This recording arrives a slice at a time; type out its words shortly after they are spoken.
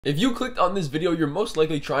If you clicked on this video, you're most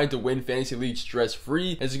likely trying to win fantasy league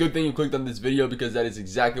stress-free. It's a good thing you clicked on this video because that is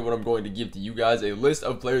exactly what I'm going to give to you guys, a list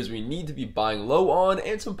of players we need to be buying low on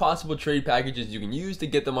and some possible trade packages you can use to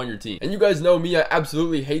get them on your team. And you guys know me, I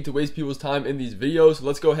absolutely hate to waste people's time in these videos, so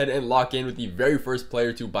let's go ahead and lock in with the very first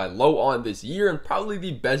player to buy low on this year and probably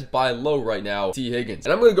the best buy low right now, T. Higgins.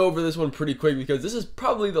 And I'm going to go over this one pretty quick because this is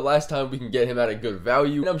probably the last time we can get him at a good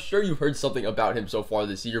value. And I'm sure you've heard something about him so far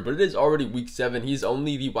this year, but it is already week 7. He's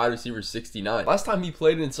only the wide receiver 69. Last time he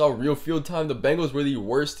played and saw real field time, the Bengals were the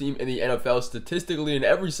worst team in the NFL statistically in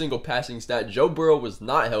every single passing stat. Joe Burrow was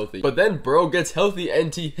not healthy, but then Burrow gets healthy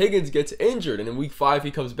and T. Higgins gets injured, and in week 5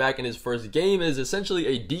 he comes back in his first game as essentially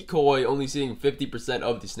a decoy, only seeing 50%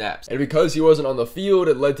 of the snaps. And because he wasn't on the field,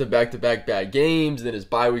 it led to back-to-back bad games, then his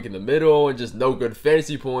bye week in the middle, and just no good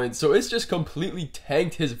fantasy points. So it's just completely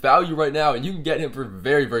tanked his value right now, and you can get him for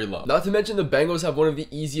very, very low. Not to mention the Bengals have one of the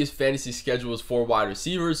easiest fantasy schedules for wide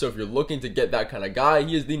receivers, so if you're looking to get that kind of guy,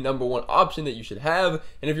 he is the #1 option that you should have.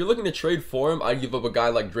 And if you're looking to trade for him, I'd give up a guy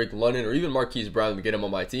like Drake London or even Marquise Brown to get him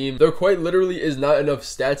on my team. There quite literally is not enough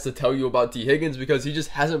stats to tell you about T. Higgins because he just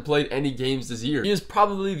hasn't played any games this year. He is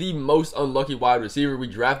probably the most unlucky wide receiver. We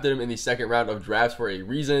drafted him in the second round of drafts for a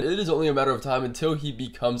reason. It is only a matter of time until he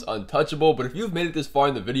becomes untouchable. But if you've made it this far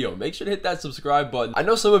in the video, make sure to hit that subscribe button. I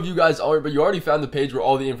know some of you guys aren't, but you already found the page where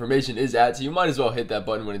all the information is at, so you might as well hit that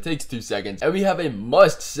button when it takes 2 seconds. And we have a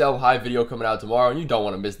must sell high video coming out tomorrow, and you don't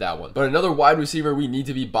want to miss that one. But another wide receiver we need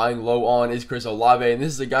to be buying low on is Chris Olave, and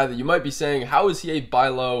this is a guy that you might be saying, how is he a buy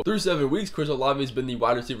low? Through 7 weeks, Chris Olave has been the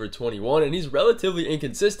wide receiver 21, and he's relatively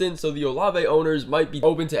inconsistent, so the Olave owners might be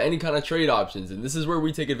open to any kind of trade options, and this is where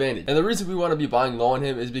we take advantage. And the reason we want to be buying low on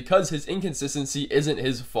him is because his inconsistency isn't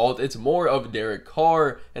his fault, it's more of Derek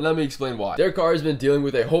Carr, and let me explain why. Derek Carr has been dealing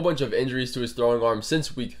with a whole bunch of injuries to his throwing arm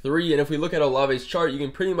since week 3, and if we look at Olave's chart, you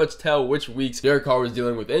can pretty much tell which weeks Derek Carr was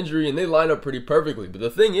dealing with injury, and they line up pretty perfectly. But the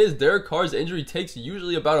thing is, Derek Carr's injury takes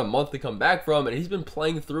usually about a month to come back from, and he's been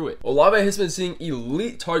playing through it. Olave has been seeing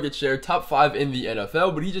elite target share, top 5 in the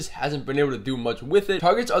NFL, but he just hasn't been able to do much with it.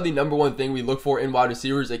 Targets are the #1 thing we look for in wide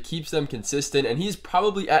receivers. It keeps them consistent, and he's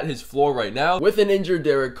probably at his floor right now with an injured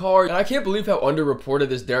Derek Carr. And I can't believe how underreported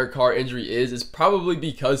this Derek Carr injury is. It's probably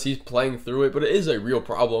because he's playing through it, but it is a real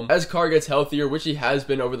problem. As Carr gets healthier, which he has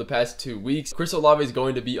been over the past 2 weeks, Chris Olave is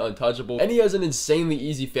going to be untouchable, and he has an insanely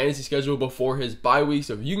easy fantasy schedule before his bye week,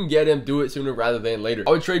 so if you can get him, do it sooner rather than later.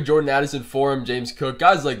 I would trade Jordan Addison for him, James Cook,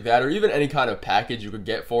 guys like that, or even any kind of package you could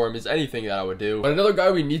get for him is anything that I would do. But another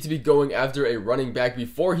guy we need to be going after a running back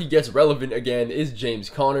before he gets relevant again is James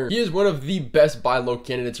Conner. He is one of the best buy low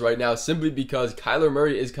candidates right now simply because Kyler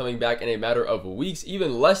Murray is coming back in a matter of weeks,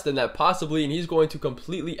 even less than that possibly, and he's going to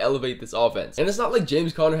completely elevate this offense. And it's not like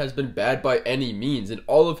James Conner has been bad by any means. In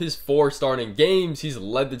all of his 4 starting games, he's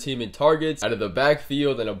led the team in targets out of the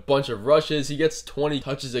backfield and a bunch of rushes. He gets 20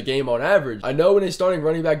 touches a game on average. I know when a starting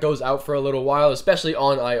running back goes out for a little while, especially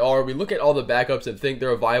on IR, we look at all the backups and think they're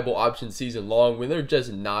a viable option season long when they're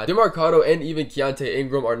just not. DeMarcado and even Keontae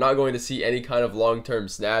Ingram are not going to see any kind of long-term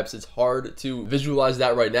snaps. It's hard to visualize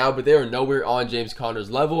that right now, but they are nowhere on James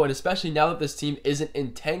Conner's level, and especially now that this team isn't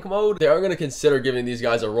in tank mode, they are going to consider giving these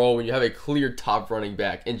guys a role when you have a clear top running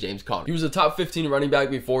back in James Conner. He was a top 15 running back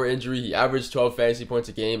before injury. He averaged 12 fantasy points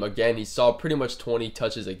a game. Again, he saw pretty much 20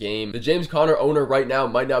 touches a game. The James Conner owner right now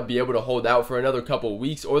might not be able to hold out for another couple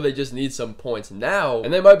weeks, or they just need some points now,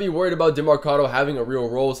 and they might be worried about DeMarcado having a real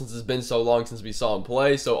role since it's been so long since we saw him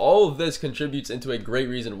play. So all of this contributes into a great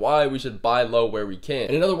reason why we should buy low where we can.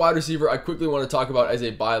 And another wide receiver I quickly want to talk about as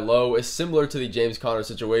a buy low is similar to the James Conner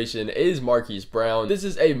situation is Marquise Brown. This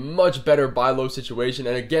is a much better buy low situation,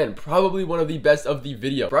 and again, probably one of the best of the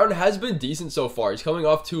video. Brown has been decent so far. He's coming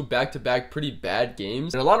off 2 back-to-back pretty bad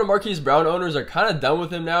games, and a lot of Marquise Brown owners are kind of done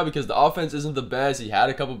with him now because the offense isn't the best. He had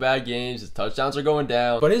a couple bad games, his touchdowns are going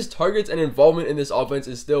down, but his targets and involvement in this offense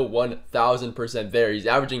is still 1000% there. He's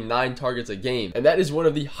averaging 9 targets a game, and that is one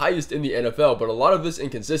of the highest in the NFL. But a lot of this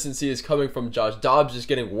inconsistency is coming from Josh Dobbs just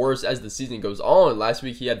getting worse as the season goes on. Last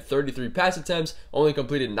week he had 33 pass attempts, only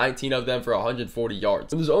completed 19 of them for 140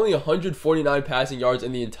 yards. And there's only 149 passing yards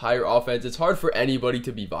in the entire offense. It's hard for anybody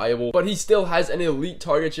to be viable, but he still has an elite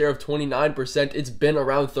target share of 29%. It's been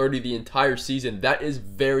around 30 the entire season. That is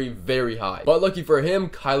very, very high. But lucky for him,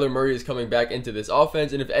 Kyler Murray is coming back into this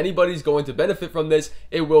offense, and if anybody's going to benefit from this,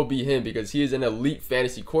 it will be him because he is an elite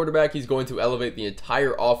fantasy quarterback. He's going to elevate the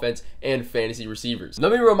entire offense and fantasy receivers.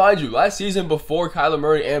 Let me remind you, last season before Kyler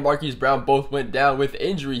Murray and Marquise Brown both went down with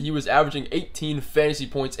injury, he was averaging 18 fantasy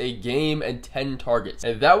points a game and 10 targets,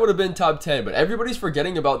 and that would have been top 10. But everybody's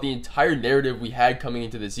forgetting about the entire narrative we had coming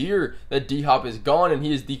into this year that D-Hop is gone and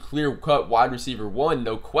he is the clear-cut wide receiver 1,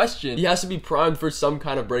 no question. He has to be primed for some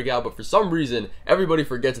kind of breakout, but for some reason, everybody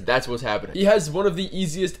forgets that's what's happening. He has one of the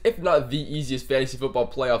easiest, if not the easiest, fantasy football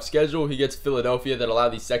playoff schedule. He gets Philadelphia, that allow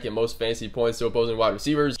the second most fantasy points to opposing wide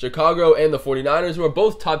receivers, Chicago, and the 49ers, who are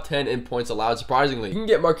both top 10 in points allowed, surprisingly. You can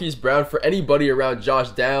get Marquise Brown for anybody around Josh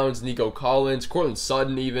Downs, Nico Collins, Cortland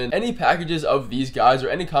Sutton even. Any packages of these guys or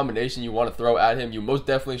any combination you want to throw at him, you most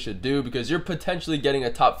definitely should do, because you're potentially getting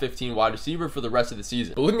a top 15 wide receiver for the rest of the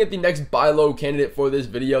season. But looking at the next buy low candidate for this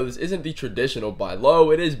video, this isn't the traditional buy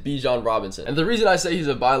low, it is Bijan Robinson. And the reason I say he's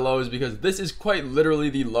a buy low is because this is quite literally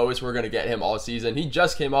the lowest we're going to get him all season. He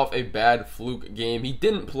just came off a bad fluke game. He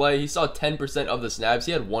didn't play. He saw 10% of the snaps.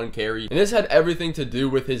 He had 1 carry. And this had everything to do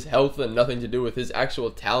with his health and nothing to do with his actual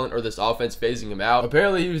talent or this offense phasing him out.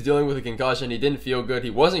 Apparently, he was dealing with a concussion. He didn't feel good. He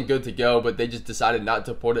wasn't good to go, but they just decided not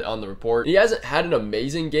to put it on the report. He hasn't had an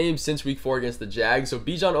amazing game since week 4 against the Jags, so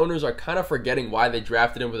Bijan owners are kind of forgetting why they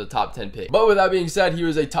drafted him with a top 10 pick. But with that being said, he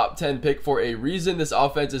was a top 10 pick for a reason. This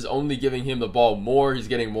offense is only giving him the ball more. He's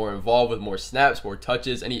getting more involved with more snaps, more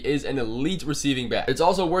touches, and he is an elite receiving back. It's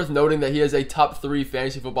also worth noting that he has a top 3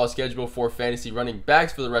 fantasy football schedule for fantasy running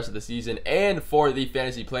backs for the rest of the season and for the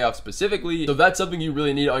fantasy playoffs specifically. So if that's something you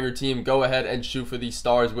really need on your team, go ahead and shoot for the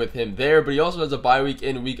stars with him there. But he also has a bye week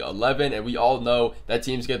in week 11, and we all know that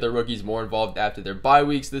teams get their rookies more involved after their bye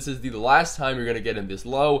weeks. This is the last time you're going to get him this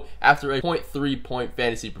low after a 0.3 point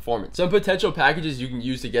fantasy performance. Some potential packages you can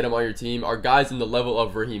use to get him on your team are guys in the level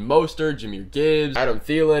of Raheem Mostert, Jahmyr Gibbs, Adam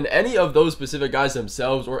Thielen, any of those specific guys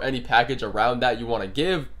themselves, or any package around that you want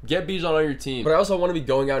to get Bijan on your team. But I also want to be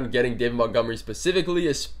going out and getting David Montgomery specifically,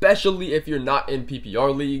 especially if you're not in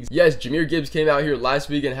PPR leagues. Yes, Jahmyr Gibbs came out here last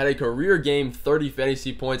week and had a career game, 30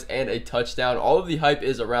 fantasy points and a touchdown. All of the hype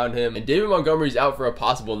is around him, and David Montgomery's out for a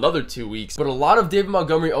possible another 2 weeks. But a lot of David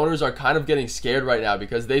Montgomery owners are kind of getting scared right now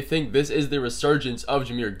because they think this is the resurgence of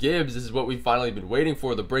Jahmyr Gibbs. This is what we've finally been waiting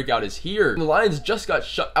for. The breakout is here. And the Lions just got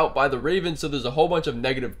shut out by the Ravens, so there's a whole bunch of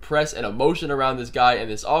negative press and emotion around this guy and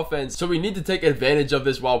this offense. So we need to take advantage of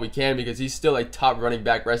this while we can, because he's still a top running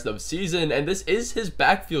back rest of season, and this is his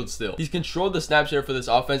backfield still. He's controlled the snap share for this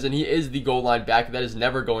offense, and he is the goal line back. That is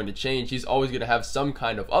never going to change. He's always going to have some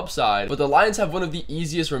kind of upside. But the Lions have one of the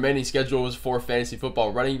easiest remaining schedules for fantasy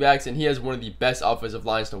football running backs, and he has one of the best offensive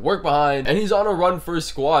lines to work behind, and he's on a run first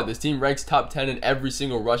squad. This team ranks top 10 in every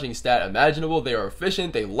single rushing stat imaginable. They are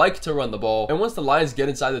efficient. They like to run the ball, and once the Lions get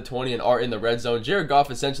inside the 20 and are in the red zone, Jared Goff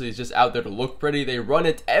essentially is just out there to look pretty. They run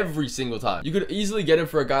it every single time. You could easily get him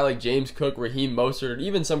for a guy like James Cook, Raheem Mostert, or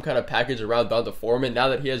even some kind of package around Donta Foreman now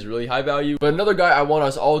that he has really high value. But another guy I want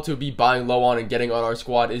us all to be buying low on and getting on our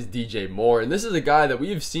squad is DJ Moore, and this is a guy that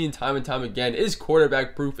we've seen time and time again is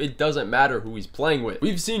quarterback proof. It doesn't matter who he's playing with.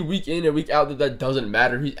 We've seen week in and week out that doesn't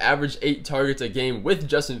matter. He's averaged 8 targets a game with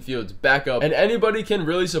Justin Fields backup, and anybody can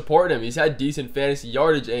really support him. He's had decent fantasy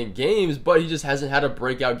yardage and games, but he just hasn't had a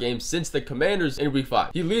breakout game since the Commanders in week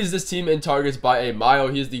 5. He leads this team in targets by a mile.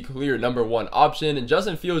 He is the clear #1 option, and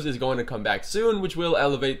Justin Fields is going to come back soon, which will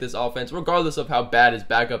elevate this offense regardless of how bad his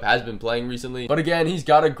backup has been playing recently. But again, he's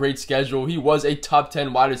got a great schedule. He was a top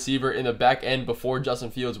 10 wide receiver in the back end before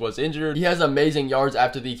Justin Fields was injured. He has amazing yards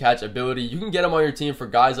after the catch ability. You can get him on your team for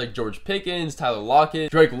guys like George Pickens, Tyler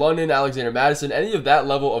Lockett, Drake London, Alexander Madison, any of that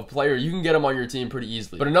level of player. You can get him on your team pretty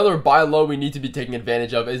easily. But another buy low we need to be taking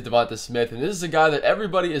advantage of is DeVonta Smith, and this is a guy that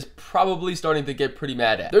everybody is probably starting to get pretty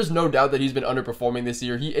mad at. There's no doubt that he's been underperforming this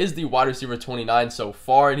year. He is the wide receiver 29 so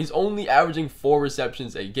far, and he's only averaging 4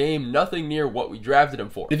 receptions a game, nothing near what we drafted him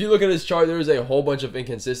for. If you look at his chart, there is a whole bunch of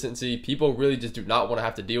inconsistency. People really just do not want to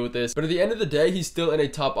have to deal with this. But at the end of the day, he's still in a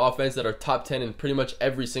top offense that are top 10 in pretty much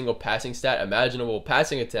every single passing stat imaginable,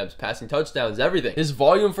 passing attempts, passing touchdowns, everything. His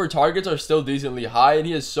volume for targets are still decently high, and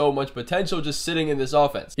he has so much potential just sitting in this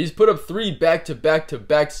offense. He's put up 3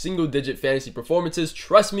 back-to-back-to-back single-digit fantasy performances.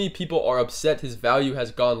 Trust me, people are upset his value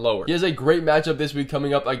has gone lower. He has a great matchup this week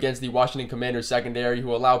coming up against the Washington Commanders secondary,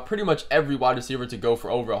 who allow pretty much every wide receiver to go for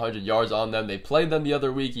over 100 yards on them. They played them the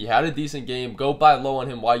other week. He had a decent game. Go buy low on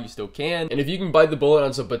him while you still can. And if you can bite the bullet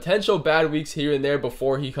on some potential bad weeks here and there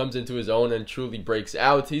before he comes into his own and truly breaks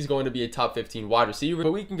out, he's going to be a top 15 wide receiver.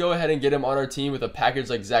 But we can go ahead and get him on our team with a package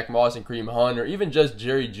like Zach Moss and Kareem Hunt, or even just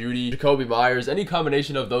Jerry Jeudy, Jacoby Myers. Any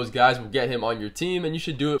combination of those guys will get him on your team, and you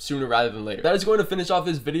should do it sooner rather than later. That is going to finish off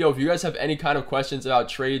this video. If you guys have any kind of questions about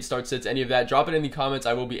trades, start sits, any of that, drop it in the comments.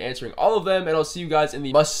 I will be answering all of them, and I'll see you guys in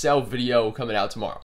the must sell video coming out tomorrow.